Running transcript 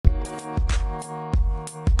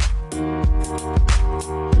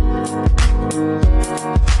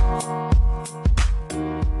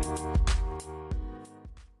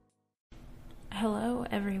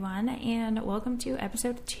to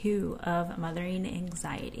episode 2 of Mothering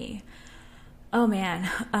Anxiety. Oh man,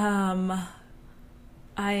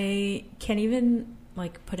 I can't even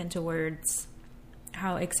put into words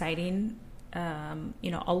how exciting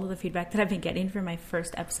all of the feedback that I've been getting for my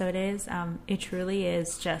first episode is. It truly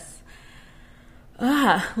is just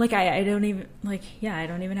I don't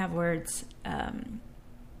even have words.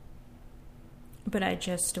 But I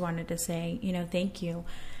just wanted to say, thank you.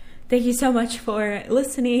 Thank you so much for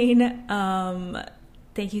listening.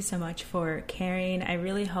 Thank you so much for caring. I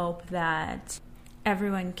really hope that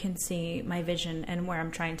everyone can see my vision and where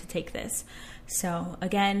I'm trying to take this. So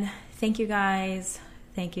again, thank you guys.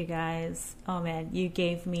 Thank you guys. Oh man, you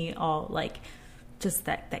gave me all just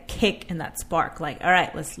that kick and that spark. All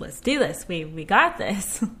right, let's do this. We got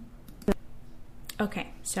this. Okay,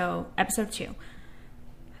 so episode 2.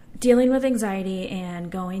 Dealing with anxiety and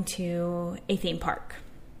going to a theme park.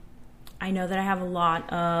 I know that I have a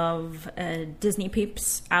lot of Disney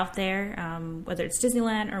peeps out there, whether it's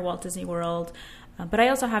Disneyland or Walt Disney World, but I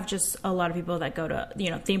also have just a lot of people that go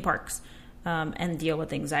to theme parks and deal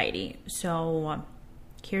with anxiety. So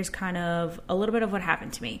here's kind of a little bit of what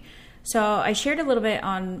happened to me. So I shared a little bit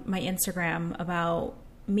on my Instagram about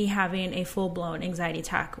me having a full-blown anxiety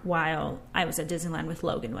attack while I was at Disneyland with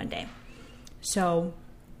Logan one day. So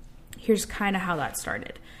here's kind of how that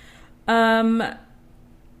started.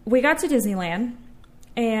 We got to Disneyland,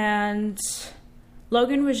 and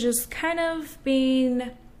Logan was just kind of being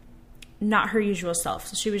not her usual self.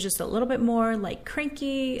 So she was just a little bit more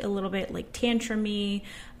cranky, a little bit tantrumy.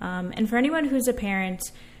 And for anyone who's a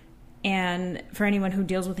parent and for anyone who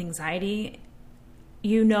deals with anxiety,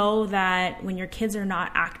 you know that when your kids are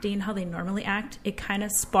not acting how they normally act, it kind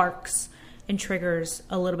of sparks and triggers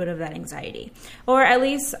a little bit of that anxiety. Or at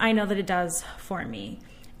least I know that it does for me.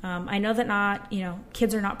 I know that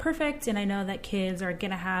kids are not perfect, and I know that kids are going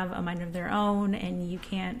to have a mind of their own, and you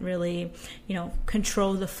can't really,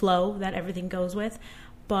 control the flow that everything goes with.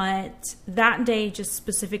 But that day, just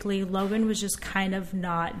specifically, Logan was just kind of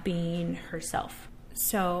not being herself.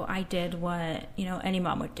 So I did what, any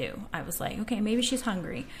mom would do. I was like, okay, maybe she's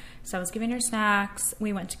hungry. So I was giving her snacks.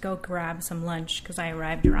 We went to go grab some lunch because I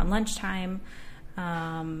arrived around lunchtime.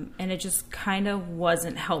 And it just kind of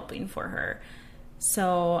wasn't helping for her.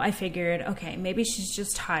 So I figured, okay, maybe she's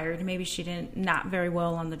just tired. Maybe she didn't nap very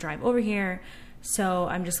well on the drive over here. So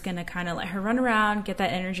I'm just going to kind of let her run around, get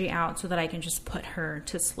that energy out so that I can just put her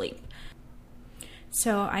to sleep.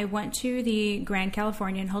 So I went to the Grand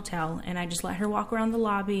Californian Hotel, and I just let her walk around the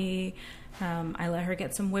lobby. I let her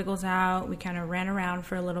get some wiggles out. We kind of ran around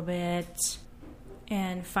for a little bit.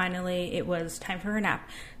 And finally, it was time for her nap.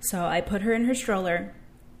 So I put her in her stroller,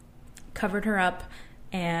 covered her up,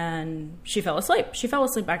 and she fell asleep. She fell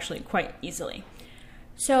asleep actually quite easily.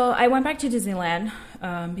 So I went back to Disneyland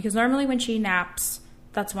because normally when she naps,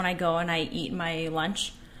 that's when I go and I eat my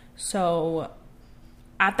lunch. So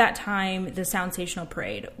at that time, the Soundsational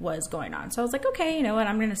Parade was going on. So I was like, okay, you know what?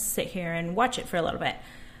 I'm going to sit here and watch it for a little bit.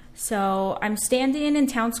 So I'm standing in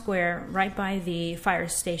Town Square right by the fire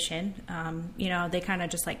station. They kind of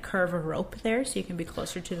just curve a rope there so you can be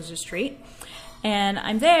closer to the street. And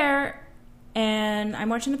I'm there and I'm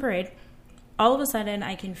watching the parade. All of a sudden,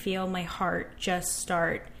 I can feel my heart just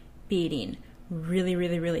start beating really,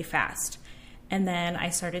 really, really fast. And then I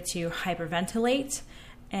started to hyperventilate,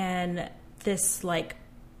 and this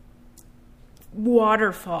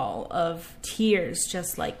waterfall of tears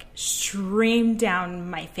just streamed down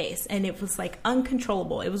my face, and it was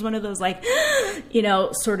uncontrollable. It was one of those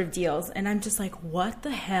sort of deals, and I'm just what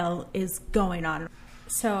the hell is going on?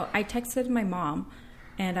 So I texted my mom,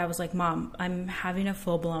 and I was like, Mom, I'm having a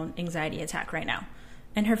full-blown anxiety attack right now.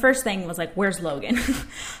 And her first thing was where's Logan?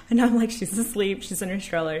 And I'm like, she's asleep, she's in her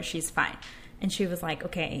stroller, she's fine. And she was like,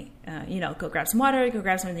 okay, go grab some water, go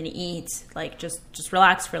grab something to eat, just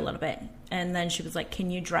relax for a little bit. And then she was like,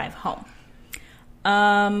 can you drive home?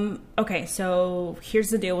 Okay, so here's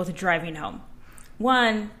the deal with driving home.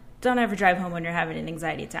 1, don't ever drive home when you're having an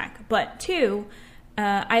anxiety attack. But 2,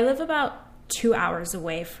 I live about 2 hours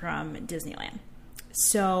away from Disneyland.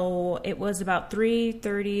 So it was about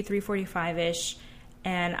 3:30, 3:45-ish.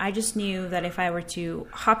 And I just knew that if I were to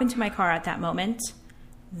hop into my car at that moment,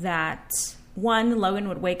 that 1, Logan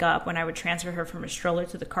would wake up when I would transfer her from a stroller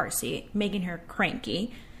to the car seat, making her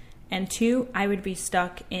cranky. And 2, I would be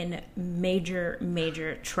stuck in major,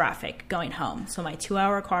 major traffic going home. So my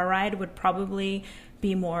 2-hour car ride would probably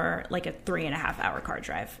be more like a 3.5-hour car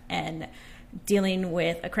drive. And dealing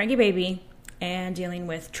with a cranky baby and dealing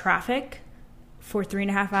with traffic for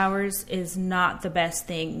 3.5 hours is not the best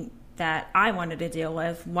thing that I wanted to deal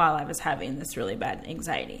with while I was having this really bad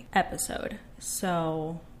anxiety episode.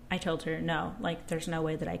 So I told her, no, like there's no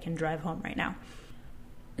way that I can drive home right now.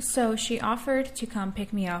 So she offered to come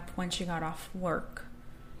pick me up when she got off work.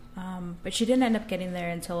 But she didn't end up getting there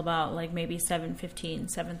until about like maybe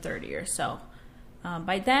 7:15, 7:30 or so.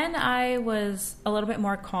 By then I was a little bit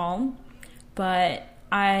more calm, but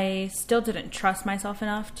I still didn't trust myself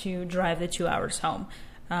enough to drive the 2 hours home,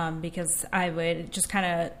 because I would just kind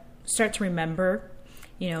of start to remember,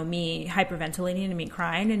 me hyperventilating and me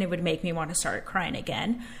crying, and it would make me want to start crying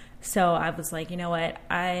again. So I was like, you know what?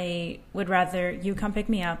 I would rather you come pick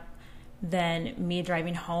me up than me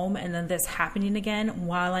driving home and then this happening again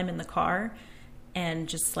while I'm in the car and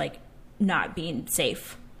just like not being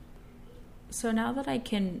safe. So now that I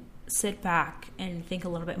can sit back and think a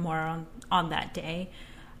little bit more on that day,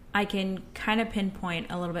 I can kind of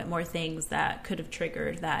pinpoint a little bit more things that could have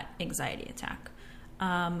triggered that anxiety attack.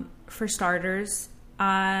 For starters,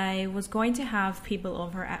 I was going to have people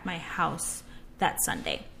over at my house that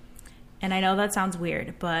Sunday. And I know that sounds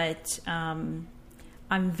weird, but I'm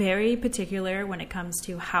very particular when it comes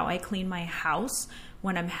to how I clean my house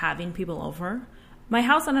when I'm having people over. My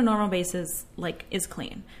house on a normal basis, is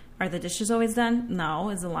clean. Are the dishes always done? No.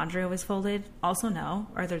 Is the laundry always folded? Also no.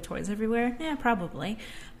 Are there toys everywhere? Yeah, probably.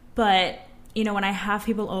 But, when I have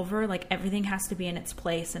people over, everything has to be in its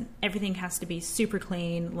place and everything has to be super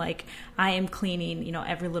clean. I am cleaning,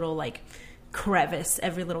 every little, crevice,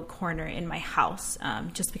 every little corner in my house,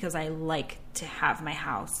 just because I like to have my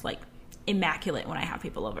house, immaculate when I have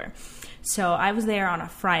people over. So I was there on a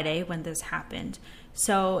Friday when this happened.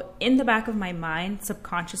 So in the back of my mind,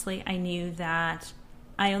 subconsciously, I knew that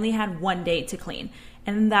I only had one day to clean.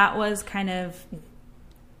 And that was kind of,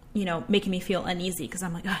 making me feel uneasy because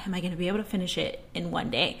I'm like, oh, am I going to be able to finish it in one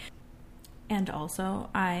day? And also,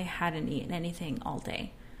 I hadn't eaten anything all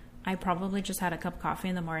day. I probably just had a cup of coffee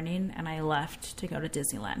in the morning and I left to go to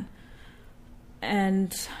Disneyland.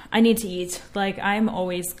 And I need to eat. I'm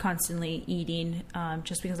always constantly eating,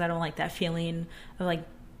 just because I don't like that feeling of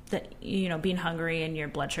being hungry and your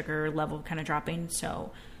blood sugar level kind of dropping.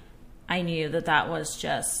 So I knew that was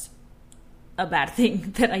just a bad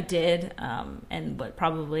thing that I did, and what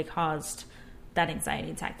probably caused that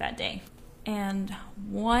anxiety attack that day. And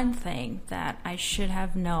one thing that I should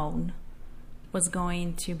have known was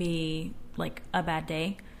going to be a bad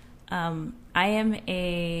day. I am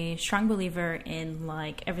a strong believer in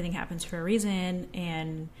everything happens for a reason,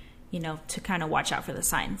 and to kind of watch out for the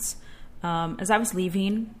signs. As I was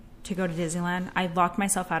leaving to go to Disneyland, I locked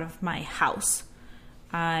myself out of my house.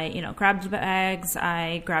 I grabbed the bags,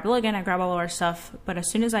 I grabbed Logan, I grabbed all of our stuff, but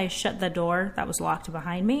as soon as I shut the door that was locked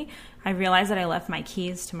behind me, I realized that I left my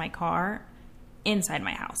keys to my car inside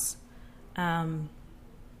my house.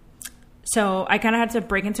 So I kind of had to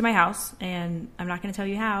break into my house, and I'm not going to tell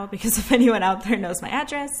you how, because if anyone out there knows my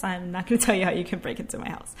address, I'm not going to tell you how you can break into my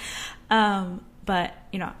house. But,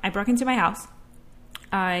 I broke into my house,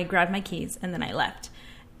 I grabbed my keys, and then I left.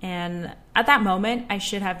 And at that moment, I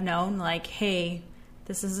should have known, hey,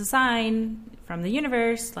 this is a sign from the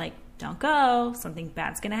universe, don't go, something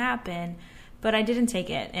bad's going to happen. But I didn't take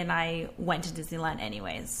it, and I went to Disneyland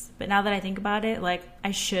anyways. But now that I think about it,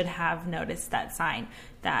 I should have noticed that sign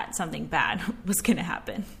that something bad was going to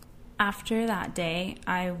happen. After that day,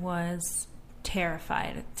 I was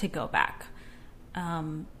terrified to go back,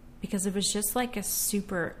 because it was just a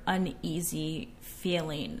super uneasy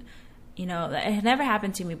feeling. It had never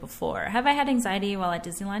happened to me before. Have I had anxiety while at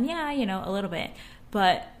Disneyland? Yeah, a little bit.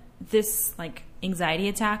 But this anxiety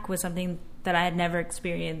attack was something that I had never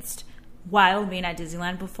experienced while being at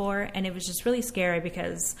Disneyland before, and it was just really scary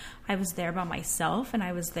because I was there by myself and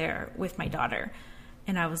I was there with my daughter,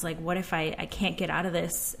 and I was like, what if I can't get out of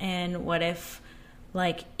this, and what if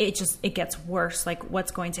it gets worse,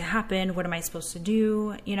 what's going to happen, what am I supposed to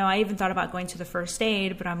do? I even thought about going to the first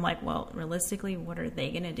aid, but I'm like, well, realistically, what are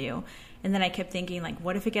they gonna do? And then I kept thinking,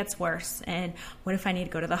 what if it gets worse, and what if I need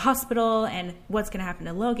to go to the hospital, and what's gonna happen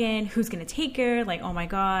to Logan, who's gonna take her, oh my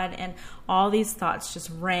god, and all these thoughts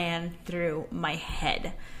just ran through my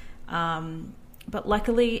head. But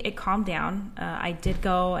luckily it calmed down. I did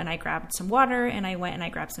go and I grabbed some water, and I went and I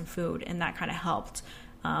grabbed some food, and that kind of helped.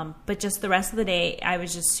 But just the rest of the day, I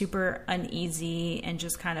was just super uneasy and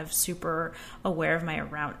just kind of super aware of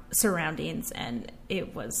my surroundings, and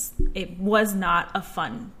it was not a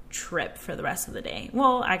fun trip for the rest of the day.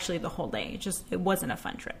 Well, actually the whole day. It wasn't a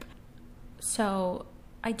fun trip. So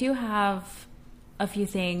I do have a few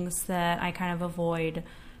things that I kind of avoid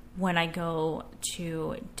when I go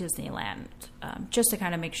to Disneyland, just to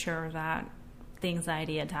kind of make sure that the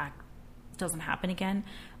anxiety attack doesn't happen again.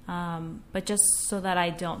 But just so that I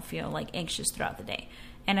don't feel anxious throughout the day.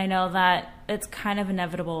 And I know that it's kind of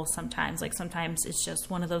inevitable sometimes. Like sometimes it's just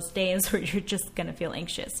one of those days where you're just going to feel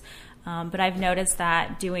anxious. But I've noticed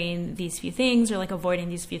that doing these few things or like avoiding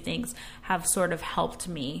these few things have sort of helped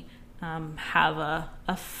me have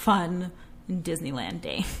a fun Disneyland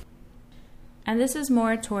day. And this is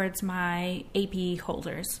more towards my AP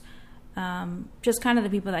holders. Just kind of the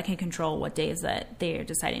people that can control what days that they are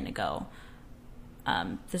deciding to go.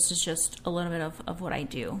 This is just a little bit of what I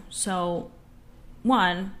do. So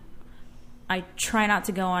one, I try not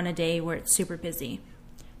to go on a day where it's super busy.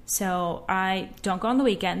 So I don't go on the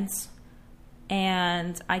weekends,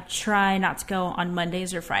 and I try not to go on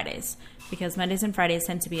Mondays or Fridays, because Mondays and Fridays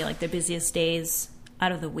tend to be like the busiest days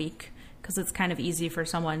out of the week, because it's kind of easy for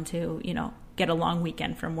someone to, get a long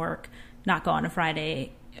weekend from work, not go on a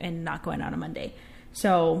Friday and not going on a Monday.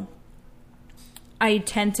 So I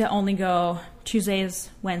tend to only go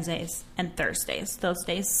Tuesdays, Wednesdays, and Thursdays. Those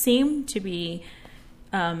days seem to be,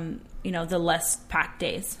 the less packed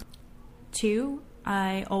days. Two,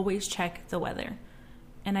 I always check the weather.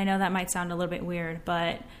 And I know that might sound a little bit weird,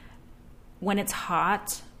 but when it's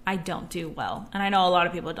hot, I don't do well. And I know a lot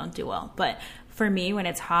of people don't do well, but for me, when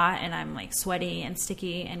it's hot and I'm like sweaty and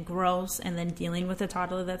sticky and gross, and then dealing with a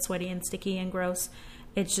toddler that's sweaty and sticky and gross,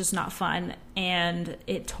 it's just not fun. And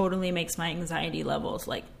it totally makes my anxiety levels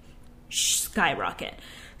like skyrocket.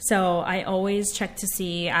 So I always check to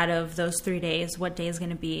see out of those 3 days, what day is going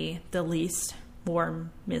to be the least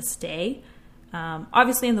warmest day.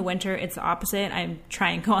 Obviously in the winter, it's the opposite. I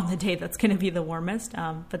try and go on the day that's going to be the warmest,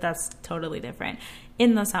 but that's totally different.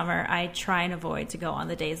 In the summer, I try and avoid to go on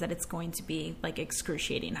the days that it's going to be like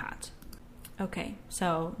excruciating hot. Okay,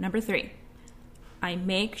 so number 3, I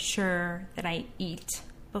make sure that I eat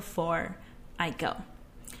before I go.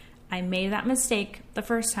 I made that mistake the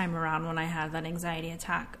first time around when I had that anxiety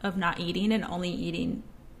attack of not eating and only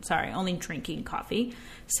drinking coffee.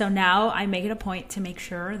 So now I make it a point to make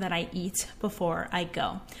sure that I eat before I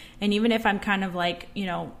go. And even if I'm kind of like,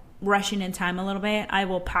 rushing in time a little bit, I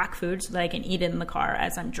will pack food so that I can eat it in the car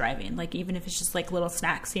as I'm driving. Like even if it's just like little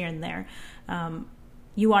snacks here and there,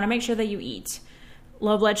 you want to make sure that you eat.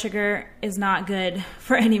 Low blood sugar is not good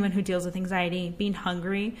for anyone who deals with anxiety. Being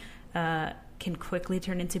hungry can quickly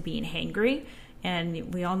turn into being hangry.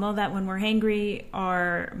 And we all know that when we're hangry,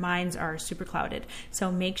 our minds are super clouded.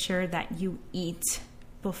 So make sure that you eat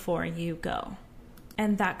before you go.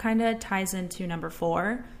 And that kind of ties into number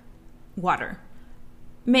 4, water.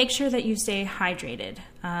 Make sure that you stay hydrated.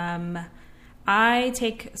 I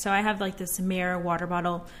have like this mirror water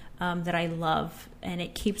bottle that I love, and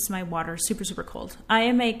it keeps my water super, super cold. I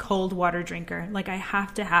am a cold water drinker. Like I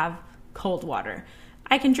have to have cold water.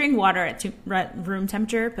 I can drink water at room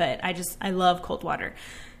temperature, but I love cold water.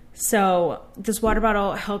 So this water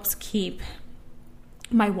bottle helps keep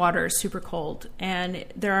my water super cold. And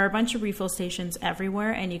there are a bunch of refill stations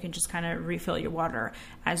everywhere, and you can just kind of refill your water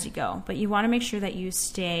as you go. But you want to make sure that you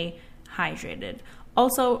stay hydrated.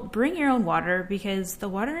 Also, bring your own water, because the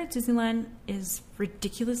water at Disneyland is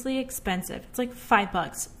ridiculously expensive. It's like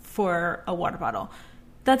 $5 for a water bottle.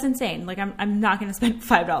 That's insane. Like I'm not going to spend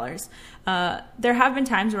 $5. There have been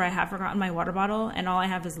times where I have forgotten my water bottle, and all I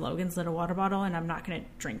have is Logan's little water bottle, and I'm not going to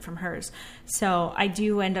drink from hers. So I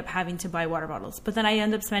do end up having to buy water bottles, but then I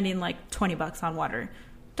end up spending like $20 on water.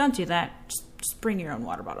 Don't do that. Just bring your own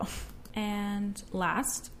water bottle. And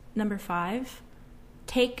last, number 5,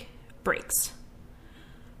 take breaks.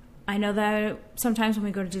 I know that sometimes when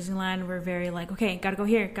we go to Disneyland, we're very like, okay, gotta go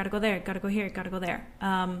here, gotta go there, gotta go here, gotta go there.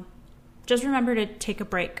 Just remember to take a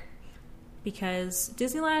break, because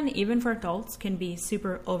Disneyland, even for adults, can be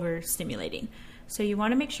super overstimulating. So you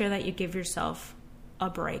want to make sure that you give yourself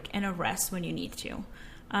a break and a rest when you need to.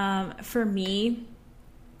 For me,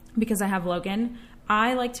 because I have Logan,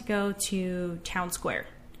 I like to go to Town Square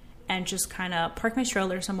and just kind of park my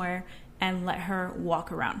stroller somewhere and let her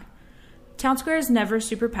walk around. Town Square is never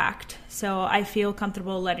super packed, so I feel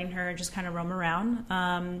comfortable letting her just kind of roam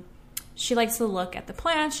around. She likes to look at the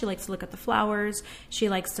plants. She likes to look at the flowers. She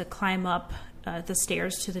likes to climb up the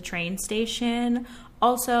stairs to the train station.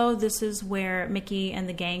 Also, this is where Mickey and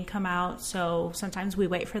the gang come out, so sometimes we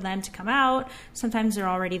wait for them to come out. Sometimes they're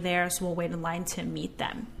already there, so we'll wait in line to meet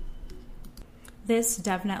them. This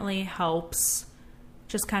definitely helps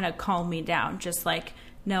just kind of calm me down, just like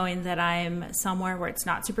knowing that I'm somewhere where it's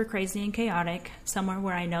not super crazy and chaotic, somewhere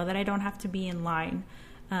where I know that I don't have to be in line.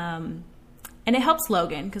 And it helps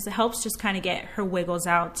Logan, because it helps just kind of get her wiggles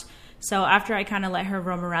out. So after I kind of let her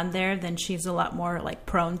roam around there, then she's a lot more like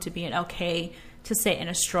prone to being okay to sit in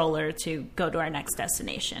a stroller to go to our next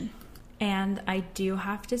destination. And I do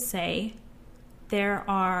have to say, there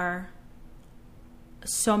are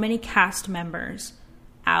so many cast members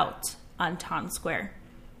out on Town Square.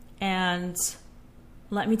 And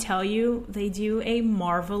let me tell you, they do a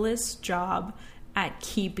marvelous job at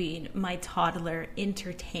keeping my toddler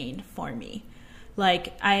entertained for me.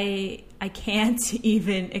 Like, I can't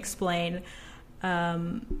even explain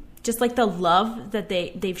just like the love that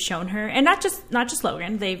they've shown her. And not just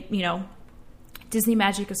Logan. They've, Disney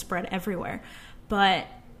magic is spread everywhere. But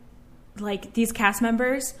like, these cast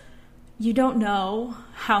members, you don't know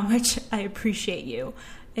how much I appreciate you.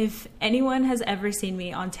 If anyone has ever seen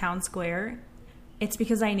me on Town Square, it's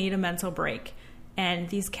because I need a mental break. And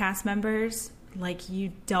these cast members, like,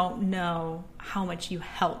 you don't know how much you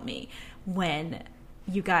help me when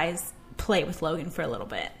you guys play with Logan for a little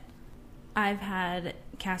bit. I've had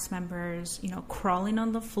cast members, crawling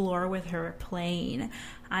on the floor with her playing.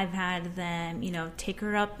 I've had them, take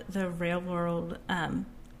her up the railroad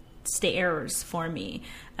stairs for me.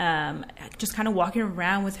 Just kind of walking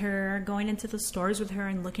around with her, going into the stores with her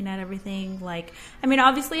and looking at everything. Like, I mean,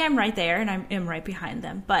 obviously I'm right there and I'm right behind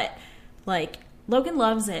them, but like, Logan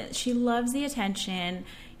loves it. She loves the attention.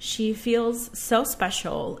 She feels so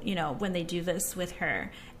special, when they do this with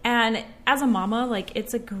her. And as a mama, like,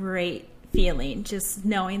 it's a great feeling just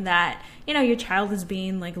knowing that, your child is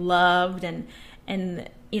being like loved and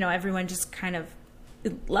everyone just kind of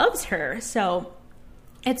loves her. So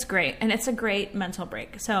it's great. And it's a great mental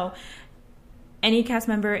break. So any cast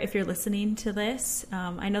member, if you're listening to this,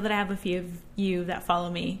 I know that I have a few of you that follow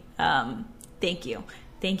me. Thank you.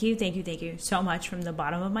 Thank you so much from the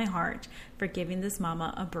bottom of my heart for giving this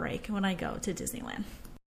mama a break when I go to Disneyland.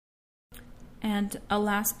 And a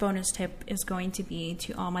last bonus tip is going to be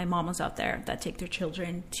to all my mamas out there that take their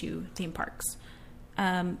children to theme parks.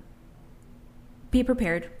 Be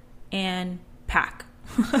prepared and pack.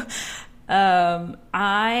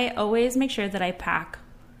 I always make sure that I pack,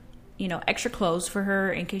 extra clothes for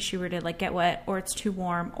her in case she were to like get wet or it's too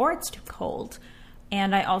warm or it's too cold.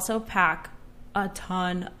 And I also pack a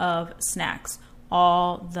ton of snacks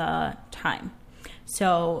all the time.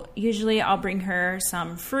 So usually I'll bring her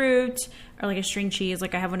some fruit or like a string cheese.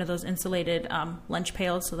 Like, I have one of those insulated lunch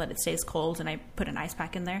pails so that it stays cold, and I put an ice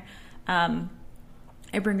pack in there.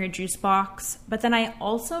 I bring her a juice box, but then I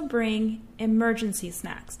also bring emergency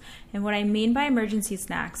snacks. And what I mean by emergency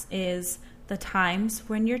snacks is the times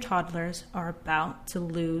when your toddlers are about to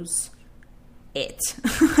lose it.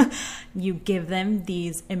 You give them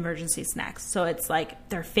these emergency snacks. So it's like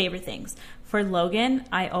their favorite things. For Logan,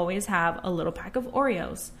 I always have a little pack of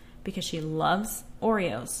Oreos because she loves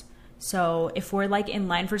Oreos. So if we're like in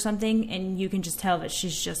line for something and you can just tell that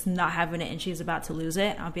she's just not having it and she's about to lose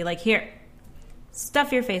it, I'll be like, here,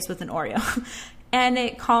 stuff your face with an Oreo. And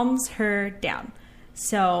it calms her down.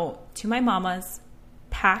 So to my mamas,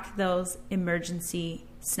 pack those emergency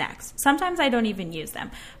snacks. Sometimes I don't even use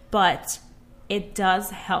them, but it does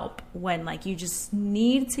help when like you just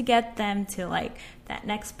need to get them to like that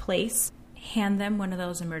next place. Hand them one of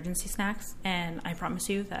those emergency snacks, and I promise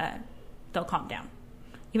you that they'll calm down.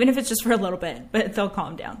 Even if it's just for a little bit, but they'll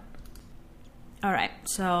calm down. All right,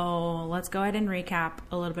 so let's go ahead and recap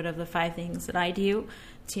a little bit of the 5 things that I do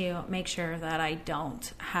to make sure that I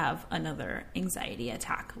don't have another anxiety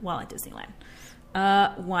attack while at Disneyland.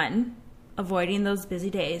 1, avoiding those busy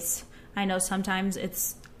days. I know sometimes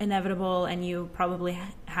it's inevitable and you probably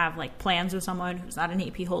have like plans with someone who's not an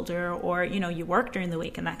AP holder, or you work during the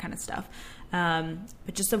week and that kind of stuff,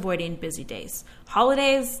 but just avoiding busy days.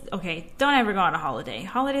 Holidays, okay, don't ever go on a holiday.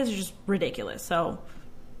 Holidays are just ridiculous, so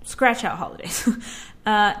scratch out holidays.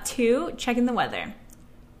 2, checking the weather.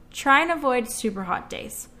 Try and avoid super hot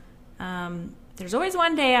days. There's always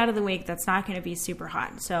one day out of the week that's not going to be super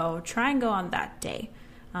hot, so try and go on that day.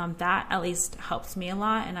 That at least helps me a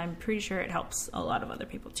lot, and I'm pretty sure it helps a lot of other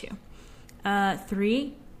people too.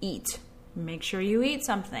 3, eat. Make sure you eat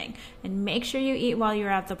something, and make sure you eat while you're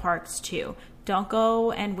at the parks too. Don't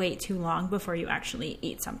go and wait too long before you actually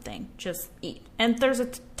eat something. Just eat. And there's a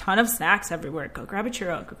ton of snacks everywhere. Go grab a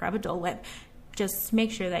churro, go grab a Dole Whip. Just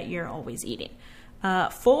make sure that you're always eating.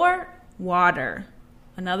 4, water.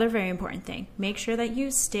 Another very important thing. Make sure that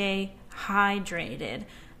you stay hydrated.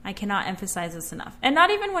 I cannot emphasize this enough. And not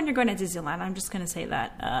even when you're going to Disneyland. I'm just going to say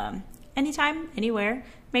that anytime, anywhere,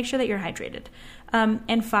 make sure that you're hydrated.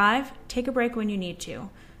 And 5, take a break when you need to.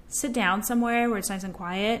 Sit down somewhere where it's nice and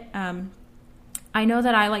quiet. I know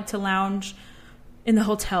that I like to lounge in the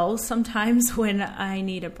hotels sometimes when I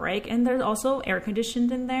need a break. And there's also air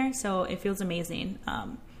conditioned in there, so it feels amazing.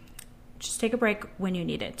 Just take a break when you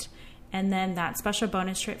need it. And then that special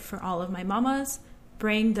bonus trip for all of my mamas,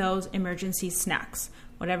 bring those emergency snacks.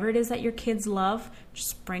 whatever it is that your kids love,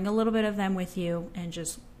 just bring a little bit of them with you and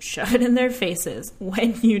just shove it in their faces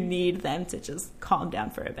when you need them to just calm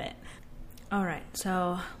down for a bit. All right,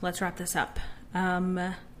 so let's wrap this up.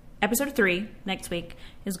 Episode 3 next week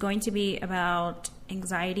is going to be about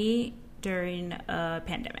anxiety during a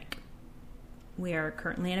pandemic. We are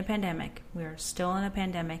currently in a pandemic. We are still in a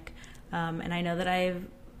pandemic. And I know that I've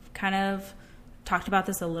kind of talked about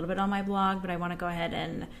this a little bit on my blog, but I want to go ahead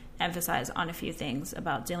and emphasize on a few things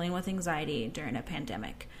about dealing with anxiety during a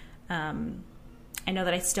pandemic. I know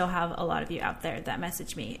that I still have a lot of you out there that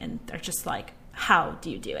message me and they're just like, how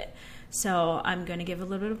do you do it? So I'm going to give a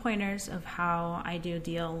little bit of pointers of how I do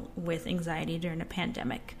deal with anxiety during a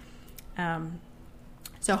pandemic.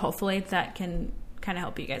 So hopefully that can kind of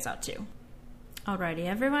help you guys out too. Alrighty,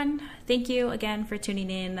 everyone. Thank you again for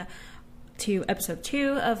tuning in to episode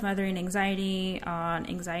 2 of Mothering Anxiety on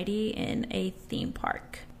anxiety in a theme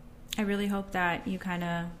park. I really hope that you kind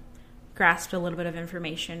of grasped a little bit of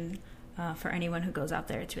information for anyone who goes out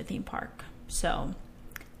there to a theme park. So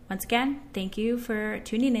once again, thank you for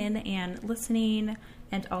tuning in and listening.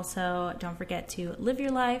 And also don't forget to live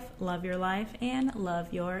your life, and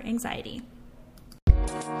love your anxiety.